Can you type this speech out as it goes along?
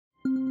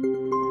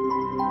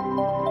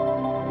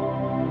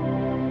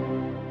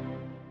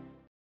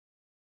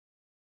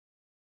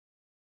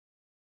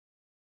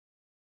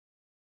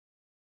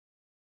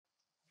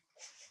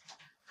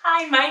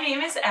Hi, my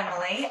name is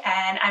Emily,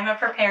 and I'm a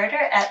preparator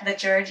at the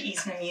George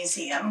Eastman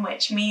Museum,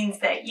 which means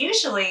that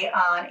usually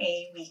on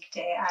a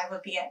weekday I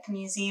would be at the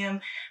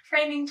museum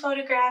framing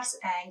photographs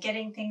and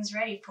getting things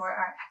ready for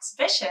our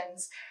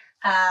exhibitions.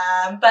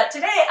 But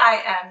today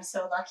I am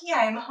so lucky.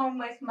 I am home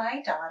with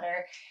my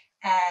daughter,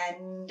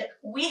 and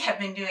we have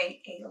been doing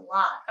a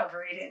lot of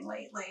reading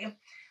lately.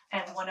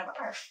 And one of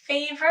our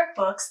favorite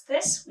books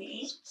this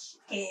week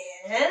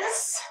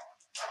is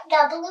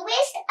The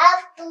Bluest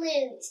of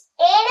Blues,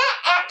 Anna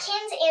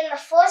Atkins in the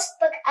First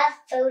Book of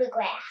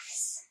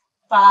Photographs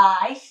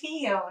by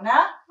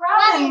Fiona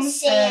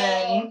Robinson.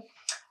 Robinson.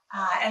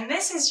 And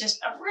this is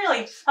just a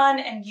really fun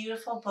and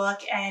beautiful book,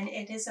 and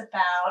it is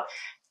about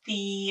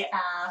the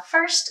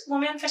first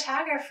woman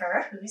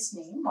photographer whose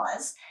name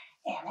was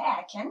Anna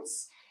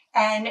Atkins,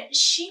 and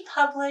she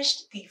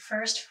published the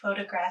first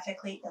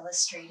photographically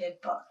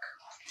illustrated book.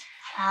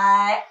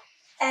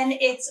 And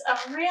it's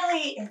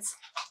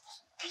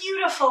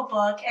beautiful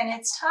book, and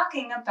it's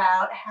talking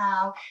about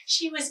how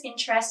she was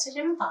interested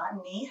in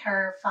botany.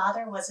 Her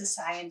father was a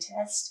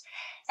scientist,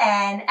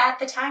 and at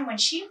the time when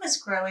she was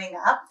growing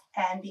up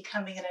and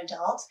becoming an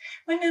adult,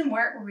 women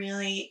weren't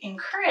really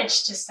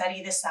encouraged to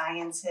study the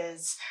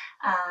sciences,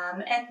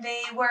 and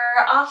they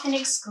were often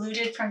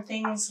excluded from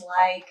things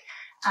like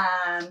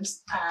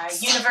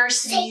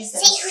universities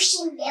Say who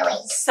she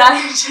married.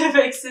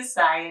 Scientific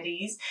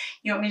societies.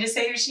 You want me to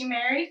say who she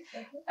married?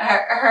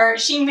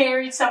 She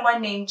married someone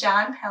named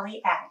John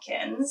Pelly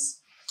Atkins,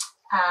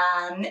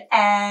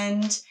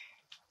 and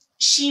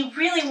she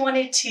really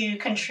wanted to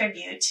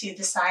contribute to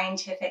the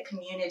scientific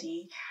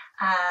community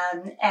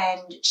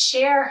and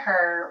share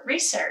her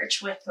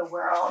research with the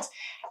world.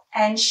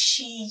 And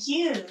she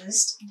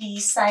used the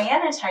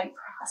cyanotype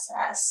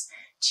process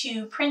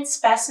to print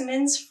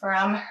specimens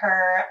from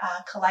her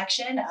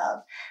collection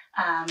of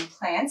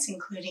plants,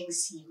 including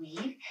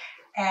seaweed,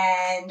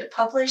 and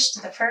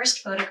published the first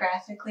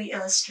photographically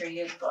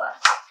illustrated book.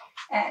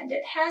 And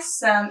it has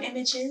some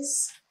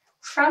images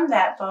from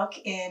that book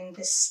in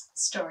this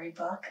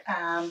storybook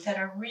that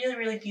are really,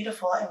 really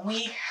beautiful. And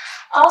we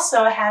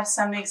also have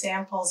some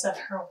examples of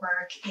her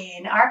work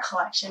in our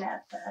collection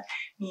at the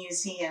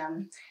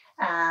museum.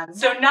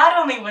 So not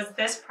only was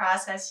this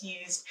process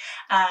used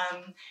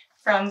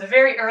from the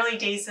very early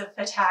days of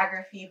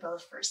photography,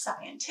 both for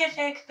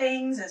scientific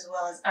things as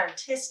well as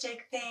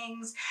artistic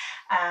things,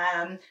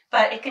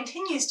 but it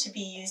continues to be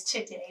used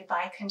today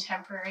by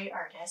contemporary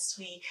artists.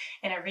 We,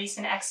 in a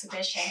recent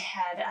exhibition,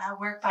 had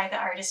work by the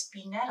artist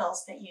B.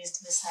 Nettles that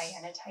used the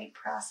cyanotype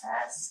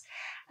process.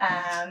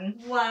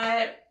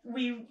 What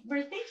we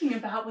were thinking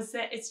about was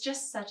that it's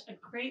just such a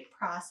great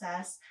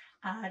process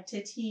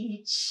to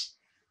teach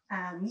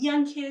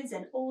young kids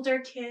and older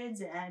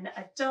kids and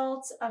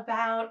adults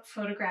about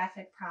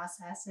photographic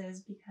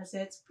processes, because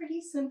it's pretty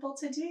simple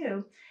to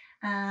do.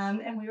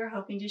 And we were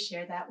hoping to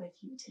share that with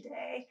you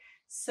today.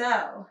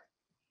 So,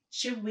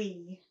 should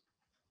we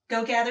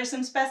go gather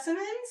some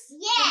specimens?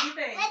 Yeah, What do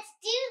you think? let's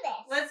do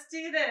this. Let's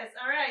do this.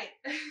 All right.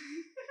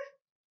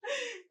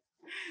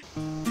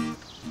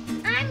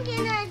 I'm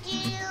gonna do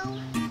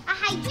a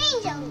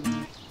hydrangea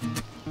leaf.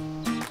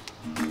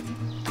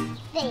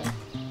 There.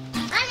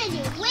 I'm gonna do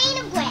a grain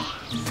of grass.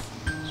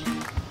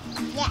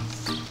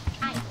 Yes,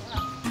 I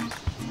will.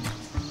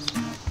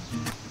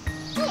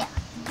 There.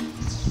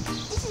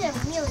 This is a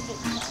really big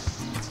one.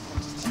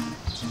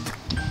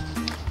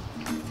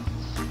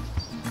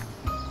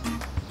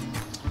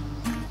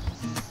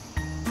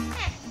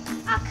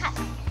 I'll cut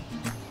it.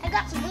 I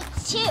got some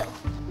roots too.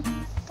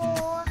 4,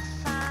 5.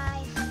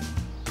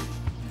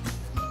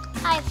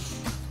 I have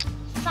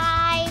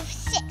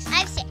 6. I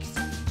have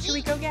 6. Should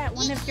we go get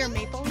one of your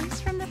maple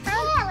leaves from the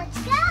front? Yeah, let's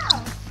go.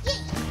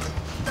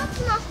 Got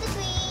them off the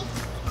tree.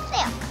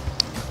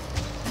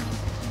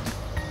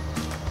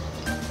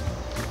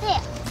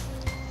 There.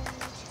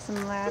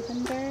 Some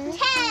lavender. 10.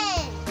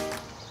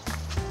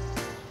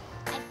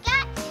 I've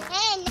got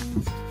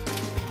 10.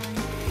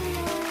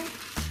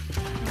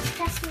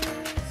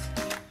 Specimens.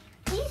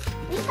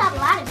 We've got a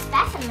lot of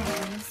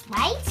specimens,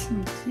 right?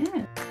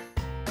 Yeah.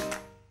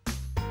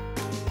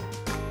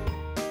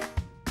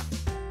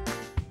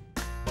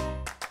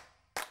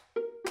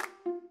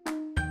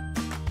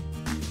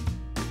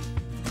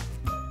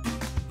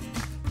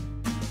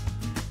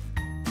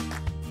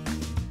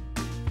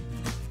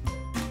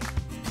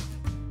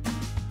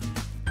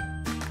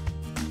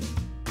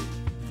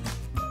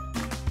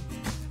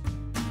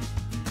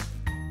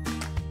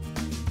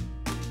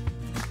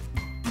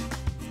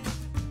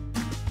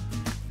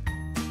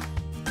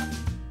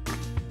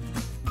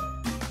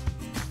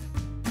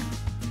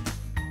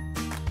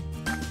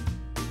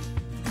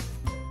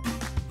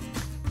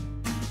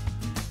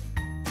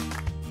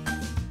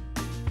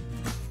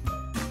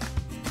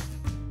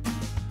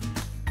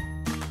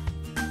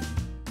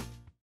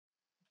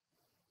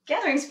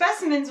 Gathering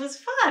specimens was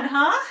fun,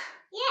 huh?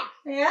 Yeah.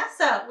 Yeah,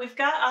 so we've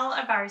got all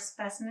of our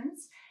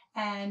specimens,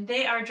 and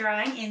they are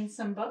drying in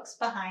some books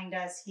behind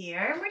us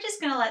here. We're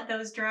just going to let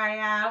those dry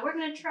out. We're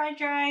going to try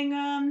drying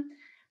them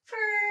for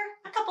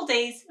a couple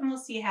days, and we'll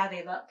see how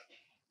they look.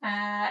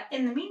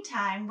 In the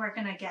meantime, we're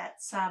going to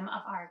get some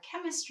of our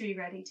chemistry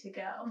ready to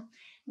go.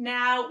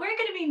 Now, we're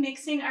going to be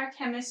mixing our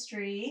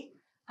chemistry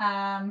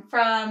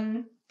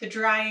from the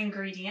dry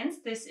ingredients.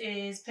 This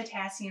is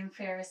potassium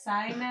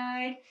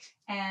ferricyanide,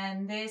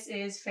 and this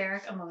is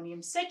ferric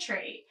ammonium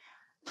citrate.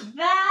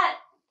 That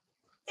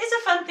is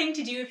a fun thing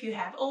to do if you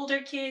have older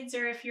kids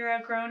or if you're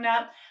a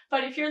grown-up,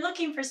 but if you're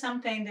looking for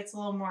something that's a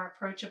little more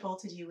approachable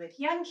to do with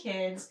young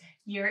kids,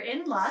 you're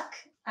in luck.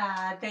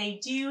 They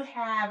do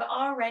have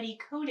already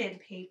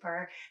coated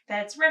paper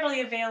that's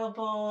readily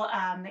available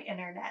on the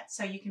internet,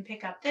 so you can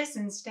pick up this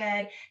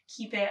instead,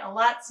 keep it a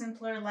lot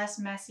simpler, less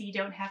messy. You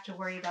don't have to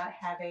worry about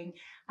having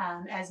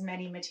as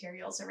many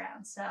materials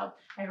around. So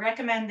I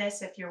recommend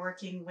this if you're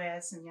working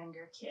with some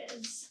younger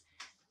kids.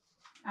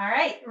 All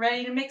right,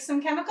 ready to mix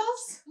some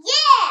chemicals?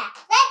 Yeah,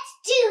 let's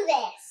do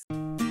this.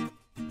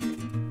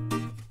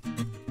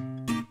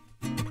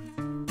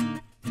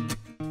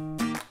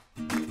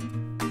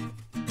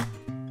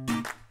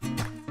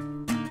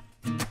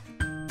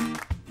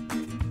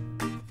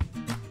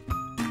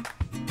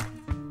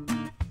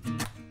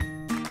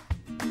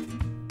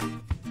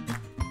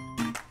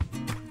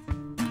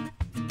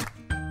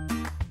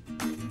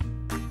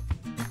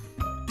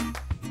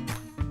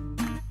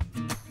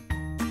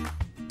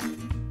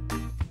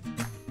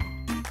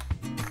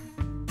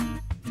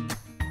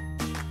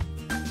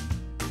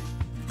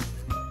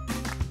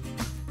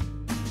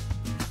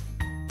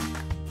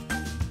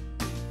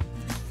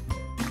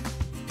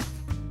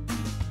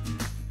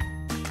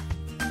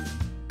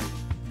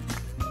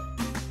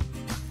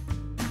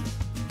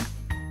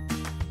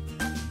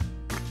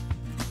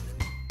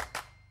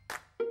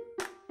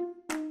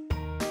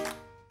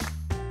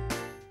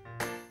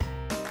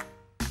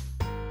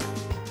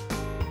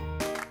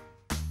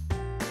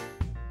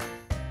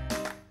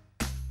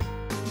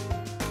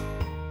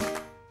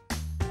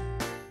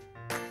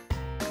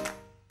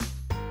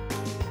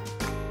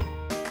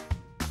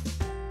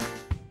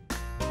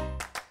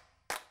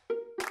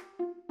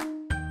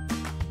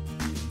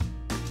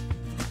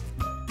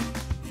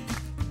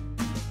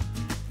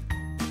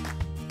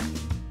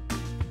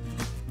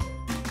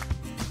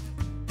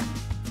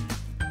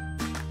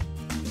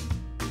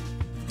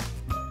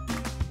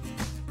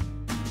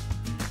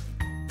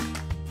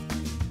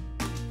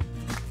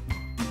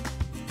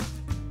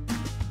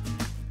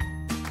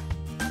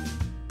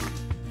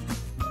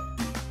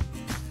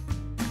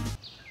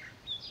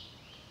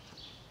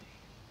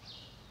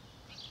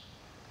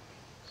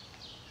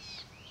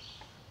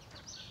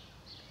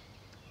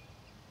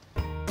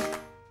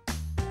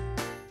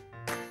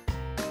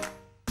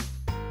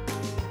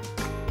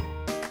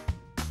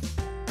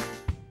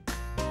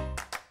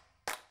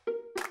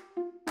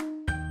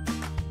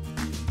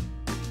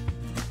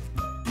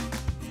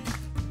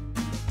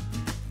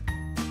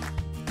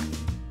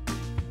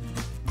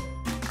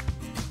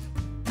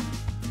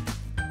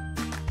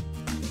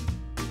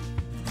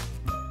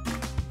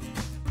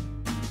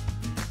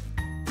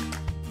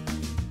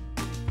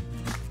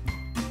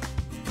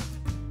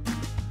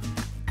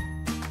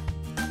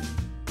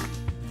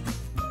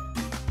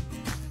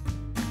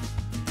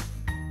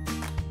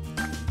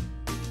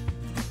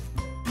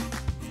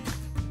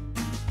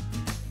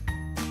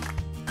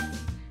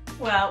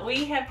 Well,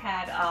 we have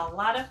had a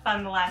lot of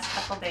fun the last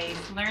couple days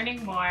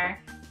learning more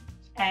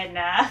about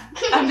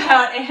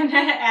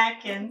Anna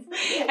Atkins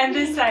and the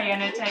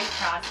cyanotype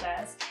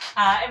process.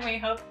 And we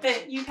hope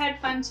that you've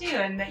had fun too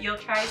and that you'll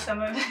try some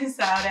of this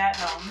out at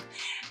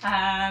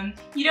home.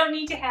 You don't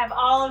need to have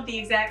all of the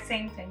exact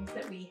same things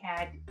that we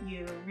had.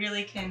 You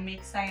really can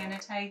make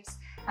cyanotypes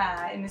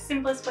in the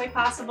simplest way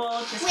possible.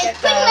 Just with get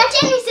pretty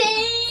much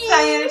anything!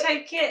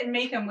 Cyanotype kit and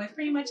make them with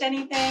pretty much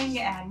anything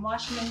and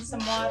wash them in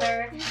some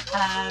water.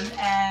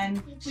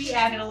 And we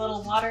added a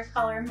little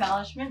watercolor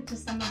embellishment to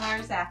some of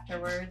ours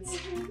afterwards.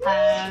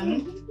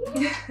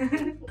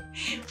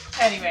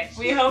 Anyway,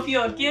 we hope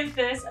you'll give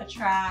this a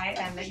try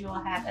and that you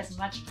will have as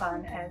much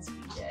fun as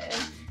we did.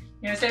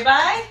 You want to say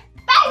bye?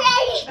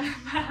 Bye, baby!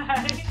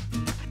 Bye!